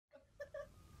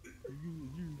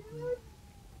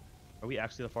Are we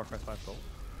actually the Far Cry 5 soul?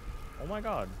 Oh my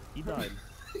god, he died.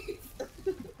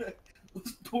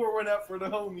 Let's pour one out for the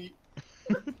homie.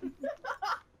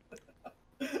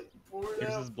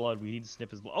 Here's his blood. We need to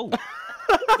snip his blood. Oh!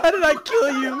 How did I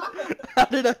kill you? How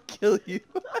did I kill you?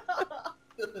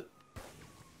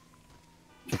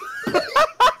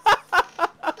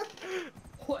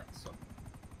 What?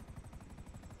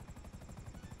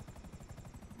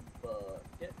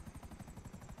 Bucket.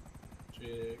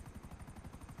 Chick.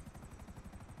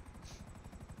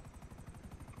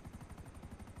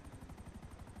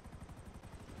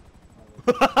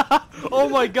 Oh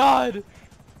my god!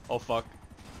 Oh fuck.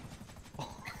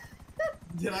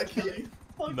 Did I kill you?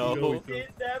 No. You did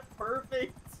that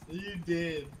perfect. You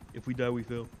did. If we die, we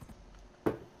fail.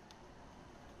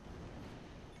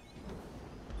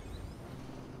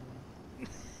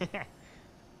 You're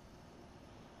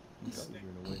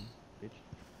gonna win, bitch.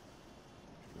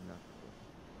 You're not.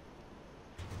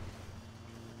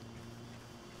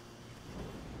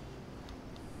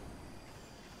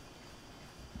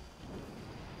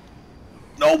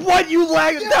 No, what? You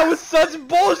lagged? That was such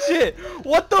bullshit!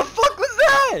 What the fuck was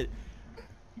that?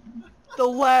 The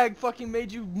lag fucking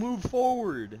made you move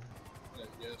forward.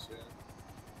 Yes, yeah.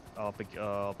 I'll pick you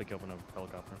up in a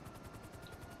helicopter.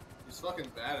 He's fucking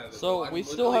bad at it. So, I'm we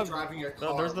still have- driving a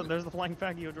No, car. there's the flying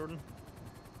Fagio, Jordan.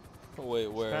 Oh, wait,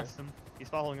 Just where? past him. He's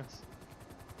following us.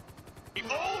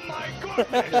 Oh my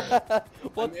goodness!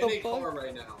 What I'm the in a car fuck?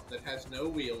 right now that has no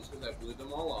wheels because I blew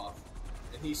them all off,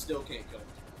 and he still can't kill me.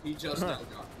 He just now got me.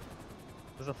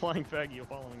 There's a flying Fagio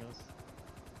following us.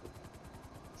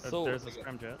 So- There's a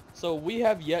scramjet. So we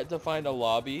have yet to find a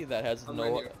lobby that has I'm no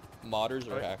right here. modders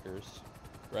or Right. hackers,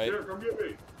 right? Here, come get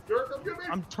me. Here, come get me.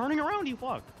 I'm turning around, you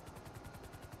fuck.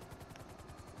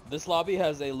 This lobby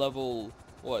has a level,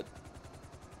 what,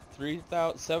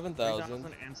 3,000, 7,000?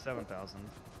 3,000 and 7,000.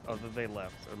 Oh, they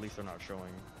left, or at least they're not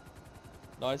showing.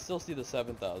 No, I still see the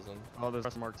 7,000. Oh, there's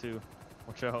Pressure Mark 2.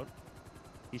 Watch out.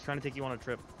 He's trying to take you on a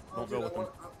trip. Don't go with him.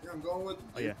 I'm going with.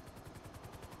 Oh yeah.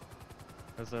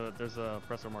 There's a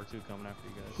Pressure Mark 2 coming after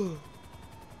you guys.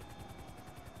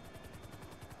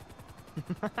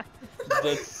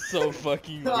 That's so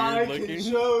fucking I weird can looking.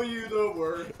 show you the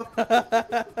word.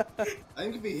 I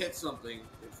think if he hits something,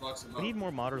 it fucks him We up. need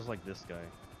more modders like this guy.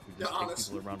 Who just Yeah, take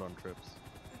honestly. people around on trips.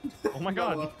 Oh my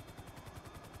god.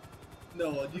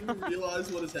 Noah, do you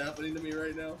realize what is happening to me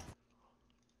right now?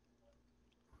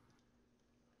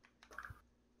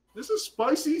 This is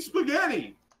spicy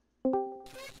spaghetti. God,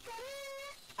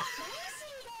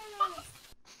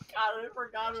 I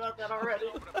forgot about that already.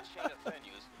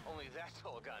 Only that's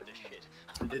all gone to shit.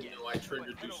 I didn't know I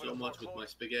triggered you so much with my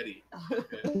spaghetti.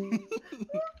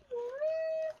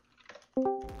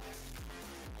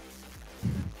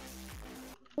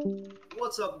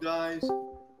 What's up, guys?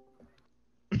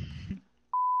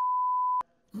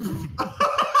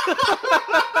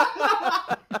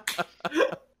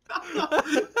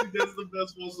 That's the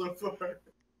best one so far.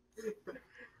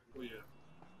 Oh yeah.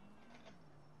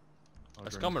 Oh,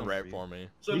 It's Jordan's coming right you. for me.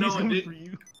 So He's no, coming for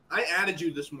you. I added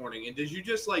you this morning, and did you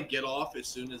just like get off as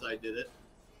soon as I did it?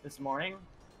 This morning?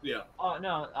 Yeah. Oh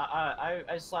no,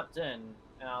 I slept in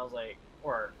and I was like,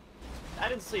 or I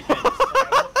didn't sleep in. So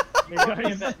I woke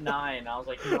up at 9. I was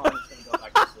like, you know, I'm just gonna go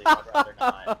back to sleep. I'd rather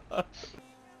not.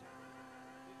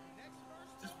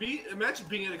 Just imagine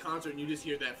being at a concert and you just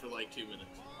hear that for like 2 minutes.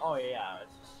 Oh yeah,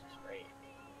 it's just great.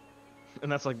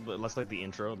 And that's like the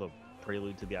intro, the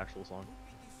prelude to the actual song.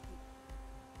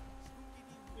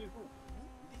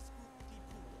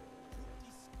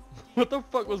 What the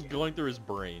fuck was going through his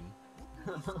brain?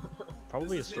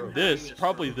 Probably a This is him stroke. having This, a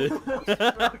probably this.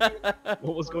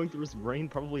 What was going through his brain?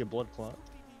 Probably a blood clot.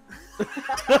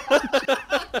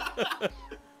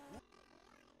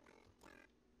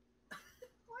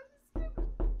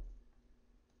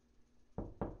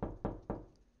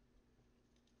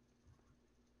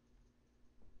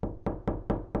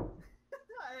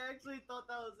 I actually thought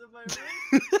that was in my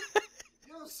room.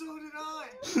 Yo, so did I.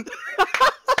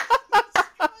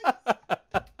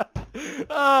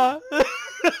 Ah. I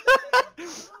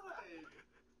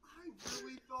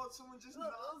really thought someone just I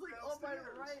was like, on my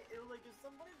downstairs. right. It was like, is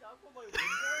somebody knock on my window?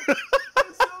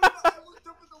 So I looked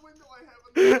up at the window. I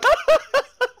haven't.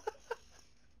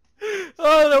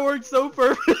 Oh, that worked so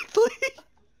perfectly.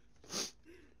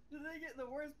 The thing, the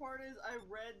worst part is, I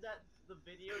read that the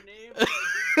video name.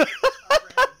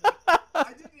 But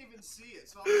I didn't even see it.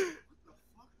 So I was like, what the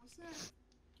fuck was that?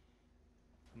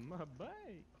 My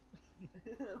bike.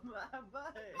 my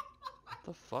butt, What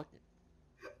the fuck?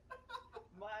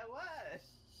 my what?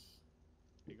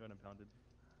 You got impounded.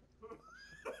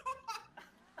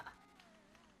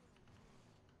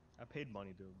 paid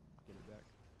money to get it back.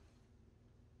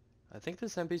 I think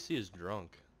this NPC is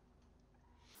drunk.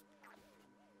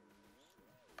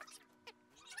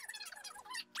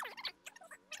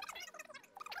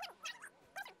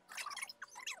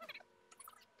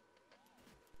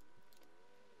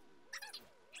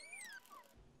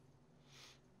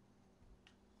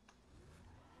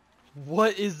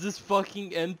 What is this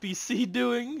fucking NPC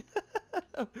doing? Oh,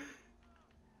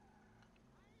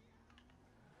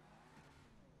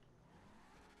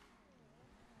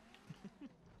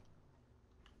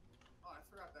 I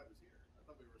forgot that was here. I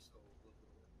thought we were still a little bit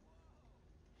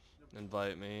away.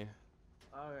 Invite me.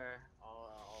 Okay,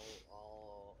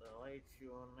 I'll invite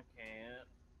you on the cat.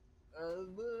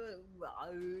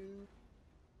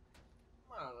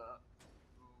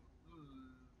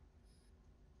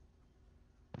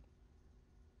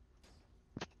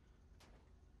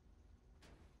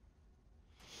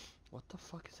 What the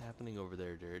fuck is happening over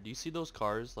there, Jared? Do you see those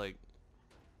cars? Like,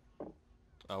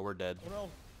 oh, we're dead. Oh no.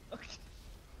 Okay.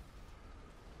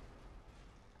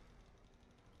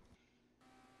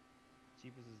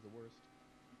 Cheapest is the worst.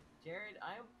 Jared,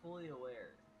 I am fully aware.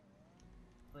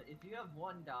 But if you have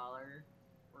 $1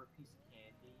 for a piece of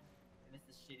candy, and it's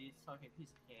the shittiest fucking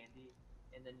piece of candy,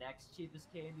 and the next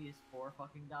cheapest candy is $4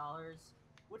 fucking,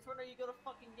 which one are you gonna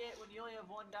fucking get when you only have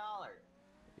 $1?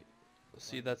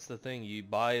 See, that's the thing. You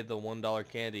buy the $1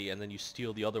 candy and then you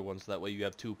steal the other one, so that way you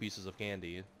have 2 pieces of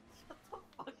candy. Shut the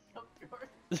fuck up,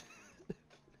 George.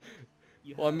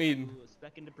 You Well, I have mean- to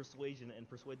spec into persuasion and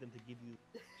persuade them to give you.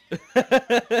 Yeah,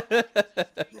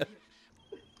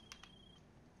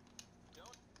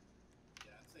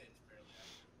 I'd say it's fairly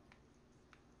accurate.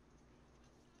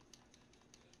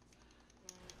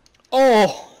 Oh,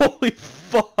 holy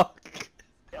fuck!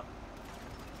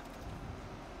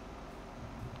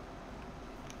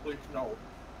 Please, no.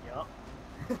 Yup.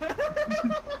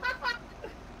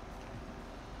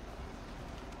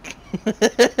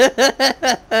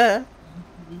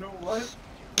 You know what?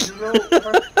 You know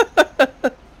what?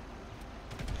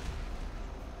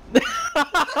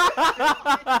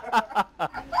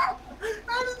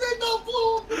 How did they not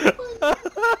blow up the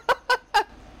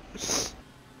place?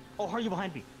 Oh, how are you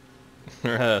behind me?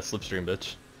 Slipstream,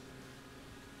 bitch.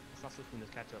 It's not slipstream.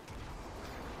 It's catch up.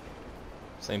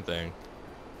 Same thing.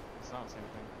 It's not the same thing.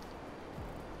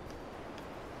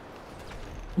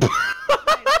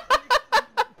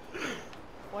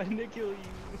 Why didn't it kill you?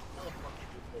 How the fuck did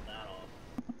you pull that off?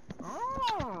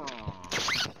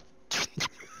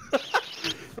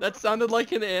 That sounded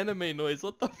like an anime noise.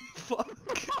 What the fuck?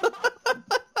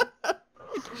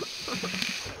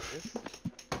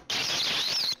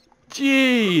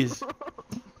 Jeez.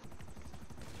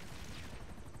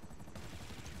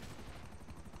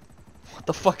 What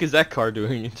the fuck is that car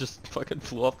doing? It just fucking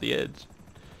flew off the edge.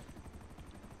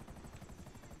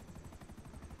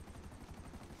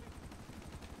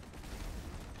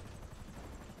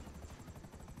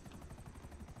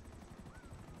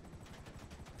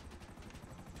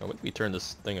 Oh, let me turn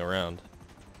this thing around.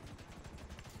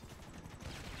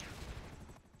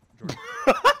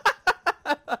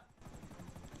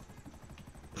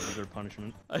 Their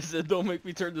punishment. I said don't make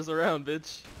me turn this around,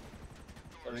 bitch.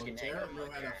 Jared know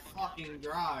how to fucking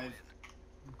drive.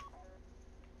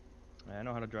 I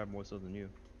know how to drive more so than you.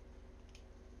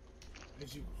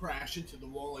 As you crash into the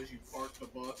wall as you park the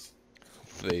bus.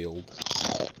 Failed.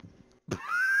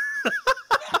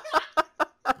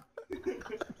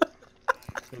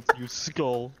 That's your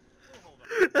skull.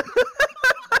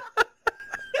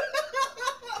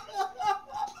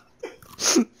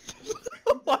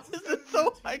 Why is it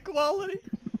so high quality?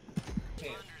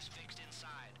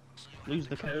 Lose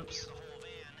the cops.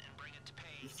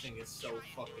 This thing is so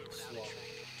fucking slow.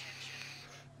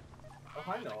 Oh,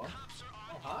 hi, Noah.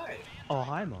 Oh, hi. Oh,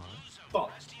 hi, Mom.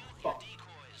 Fuck. Fuck.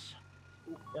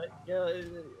 Yeah,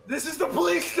 This is the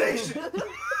police station!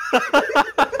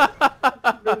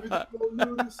 Maybe they won't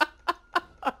notice.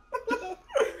 Uh-oh.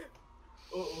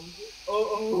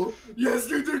 Uh-oh. Yes,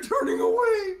 dude, they're turning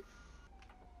away!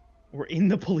 We're in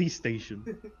the police station.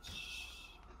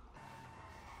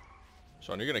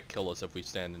 Sean, you're gonna kill us if we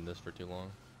stand in this for too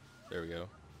long. There we go.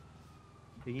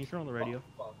 Can you turn on the radio?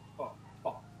 Fuck, fuck,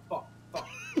 fuck, fuck, fuck.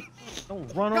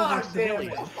 Don't run God over damn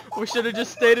civilians. it! We should have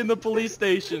just stayed in the police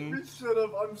station. We should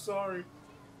have, I'm sorry.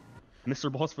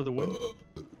 Mr. Boss for the win.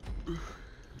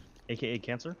 AKA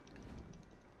cancer.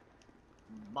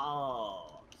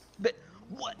 balls.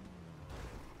 What?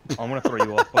 I'm gonna throw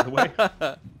you off, by the way. God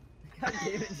damn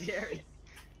it, Jerry.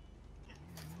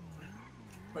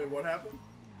 Wait, what happened?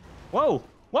 Whoa!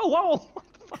 Whoa! Whoa! What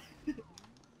the fuck?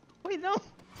 Wait, no!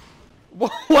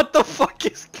 What the fuck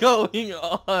is going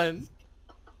on?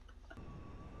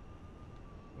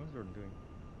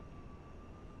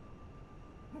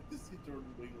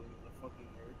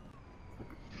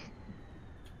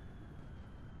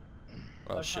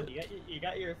 Oh Sean, shit. you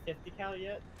got your 50 cal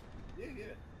yet? Yeah, yeah.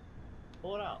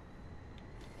 Pull it out.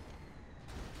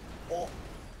 Oh,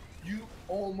 you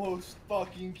almost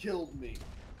fucking killed me.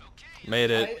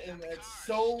 Made I it. am at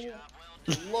so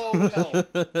low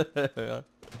health. That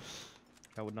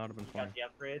would not have been You fun. got the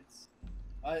upgrades.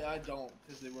 I don't,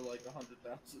 because they were like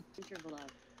 100,000. Interval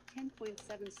of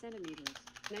 10.7 centimeters,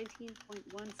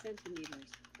 19.1 centimeters,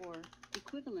 or,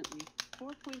 equivalently,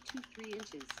 4.23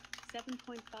 inches,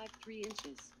 7.53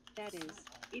 inches. That is,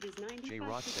 it is 95%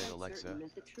 J-Rock said, Alexa, certain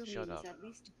that the true shut mean is up. at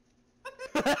least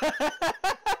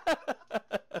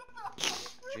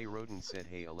Jay Roden said,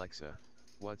 hey Alexa,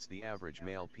 what's the average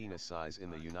male penis size in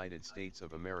the United States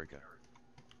of America?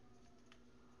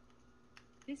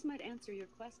 This might answer your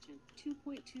question.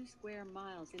 2.2 square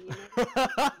miles in the United States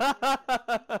of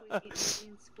America, 3.8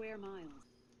 million square miles.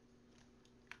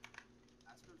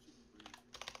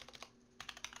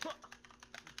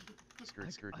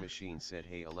 Skirt Skirt Machine said,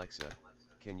 hey Alexa,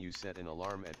 can you set an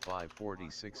alarm at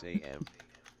 5:46 a.m.?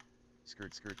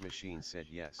 Skirt Skirt Machine said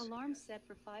yes. Alarm set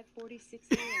for 5:46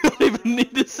 I a.m. don't even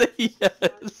need to say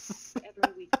yes.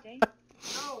 Every weekday.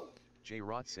 No! J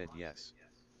Rod said yes.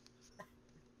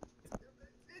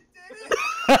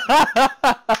 5:46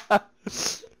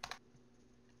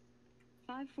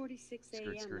 a.m.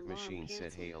 Skirt Skirt alarm Machine said,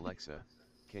 canceled. hey Alexa,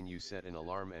 can you set an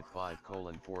alarm at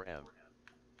 5:4 m?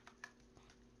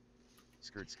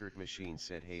 Skirt Skirt Machine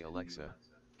said, hey Alexa,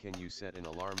 can you set an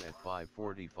alarm at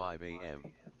 5:45 a.m.?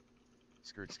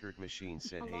 Skirt Skirt Machine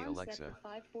said, hey Alarm set Alexa,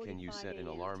 for can you set an 5:45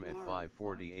 alarm at tomorrow.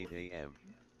 5:48 a.m.?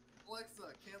 Alexa,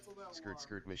 cancel that Skirt alarm.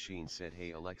 Skirt Machine said,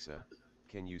 hey Alexa,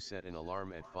 can you set an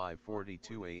alarm at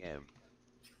 5:42 a.m.?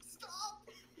 Stop!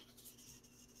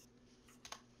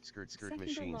 Skirt Skirt Second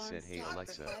Machine alarm said, hey set for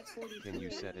Alexa, 5:42 can you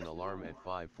set an alarm at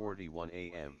tomorrow. 5:41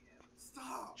 a.m.?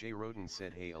 Stop! Jay Roden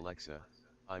said, hey Alexa,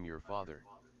 I'm your father.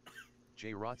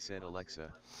 Jay Rott said,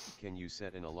 Alexa, can you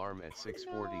set an alarm at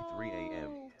 6:43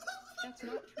 a.m.? No, that's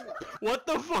not true. What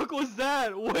the fuck was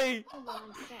that? Wait.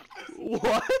 Alarm set for 6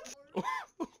 What?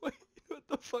 Wait, what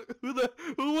the fuck? Who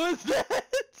was that?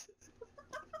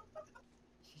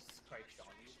 Jesus Christ, Sean,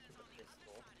 you took a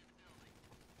pistol.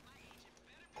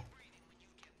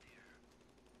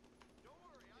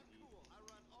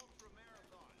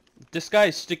 This guy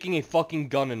is sticking a fucking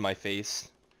gun in my face.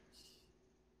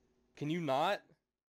 Can you not?